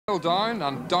Down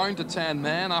and down to 10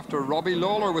 men after Robbie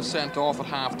Lawler was sent off at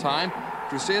half-time.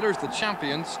 Crusaders, the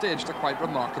champions, staged a quite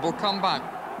remarkable comeback.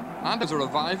 And it was a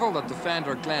revival that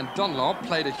defender Glenn Dunlop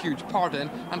played a huge part in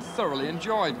and thoroughly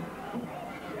enjoyed.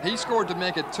 He scored to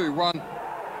make it 2-1.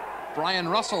 Brian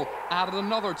Russell added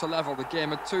another to level the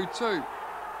game at 2-2.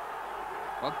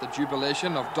 But the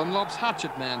jubilation of Dunlop's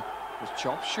hatchet men was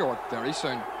chopped short very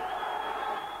soon.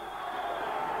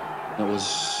 It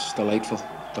was delightful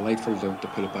to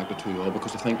put it back to 2-0,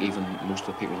 because I think even most of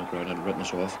the people on the ground had written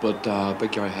us off. But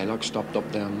big Gary Hylock stopped up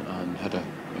then and had a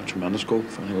tremendous goal. I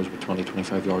think it was about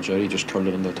 20-25 yards out. He just curled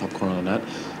it in the top corner of the net,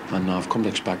 and I've come to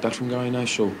expect that from Gary now.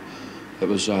 So it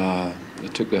was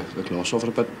it took the gloss off it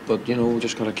a bit, but you know, we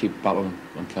just got to keep battling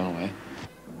and playing away.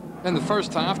 In the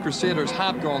first half, Crusaders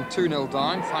had gone 2-0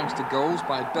 down thanks to goals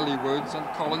by Billy Woods and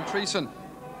Colin Treason.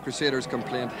 Crusaders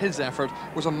complained his effort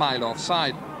was a mile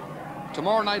offside.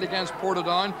 Tomorrow night against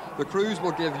Portadown, the Crews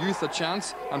will give youth a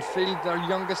chance and field their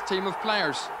youngest team of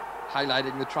players,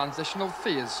 highlighting the transitional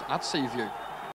phase at Seaview.